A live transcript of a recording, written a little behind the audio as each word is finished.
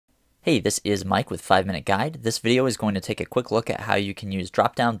Hey, this is Mike with 5-Minute Guide. This video is going to take a quick look at how you can use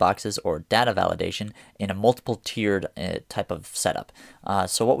drop-down boxes or data validation in a multiple tiered type of setup.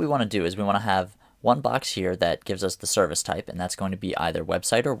 So what we want to do is we want to have one box here that gives us the service type, and that's going to be either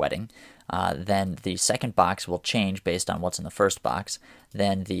website or wedding. Then the second box will change based on what's in the first box.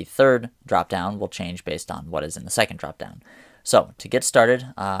 Then the third drop-down will change based on what is in the second drop-down. So to get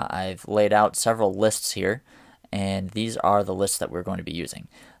started, I've laid out several lists here, and these are the lists that we're going to be using.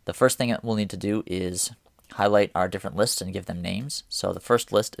 The first thing that we'll need to do is highlight our different lists and give them names. So the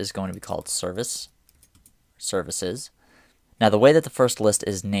first list is going to be called services. Now the way that the first list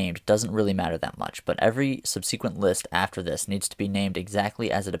is named doesn't really matter that much, but every subsequent list after this needs to be named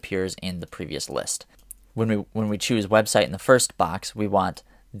exactly as it appears in the previous list. When we choose website in the first box, we want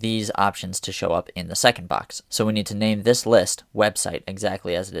these options to show up in the second box. So we need to name this list website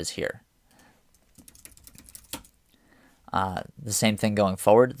exactly as it is here. The same thing going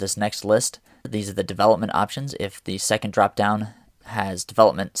forward. This next list, these are the development options. If the second drop-down has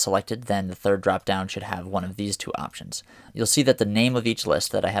development selected, then the third drop-down should have one of these two options. You'll see that the name of each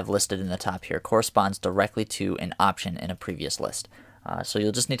list that I have listed in the top here corresponds directly to an option in a previous list. So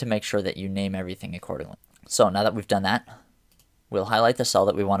you'll just need to make sure that you name everything accordingly. So now that we've done that, we'll highlight the cell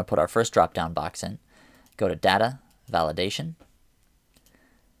that we want to put our first drop-down box in, go to Data, Validation,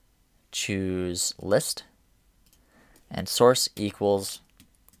 choose List, and source equals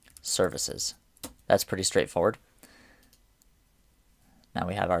services. That's pretty straightforward. Now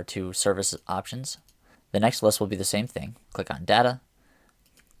we have our two service options. The next list will be the same thing. Click on Data,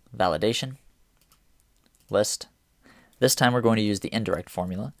 Validation, List. This time we're going to use the indirect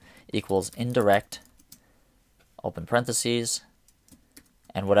formula, equals indirect, open parentheses,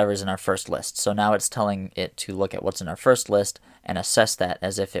 and whatever's in our first list. So now it's telling it to look at what's in our first list and assess that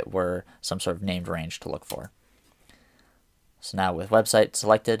as if it were some sort of named range to look for. So now with website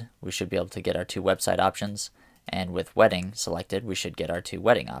selected, we should be able to get our two website options, and with wedding selected, we should get our two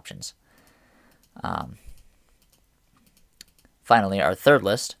wedding options. Finally, our third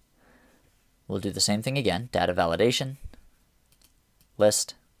list, we'll do the same thing again, data validation,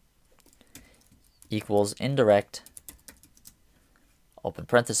 list, equals indirect, open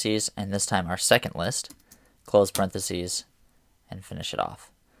parentheses, and this time our second list, close parentheses, and finish it off.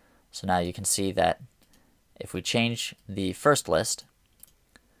 So now you can see that if we change the first list,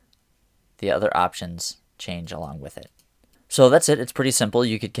 the other options change along with it. So that's it. It's pretty simple.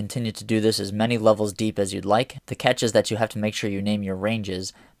 You could continue to do this as many levels deep as you'd like. The catch is that you have to make sure you name your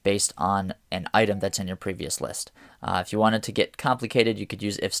ranges based on an item that's in your previous list. If you wanted to get complicated, you could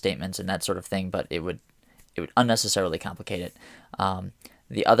use if statements and that sort of thing, but it would unnecessarily complicate it.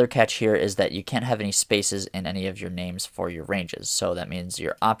 The other catch here is that you can't have any spaces in any of your names for your ranges. So that means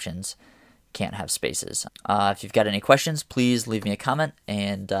your options can't have spaces. If you've got any questions, please leave me a comment,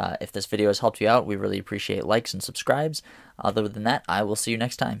 and if this video has helped you out, we really appreciate likes and subscribes. Other than that, I will see you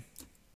next time.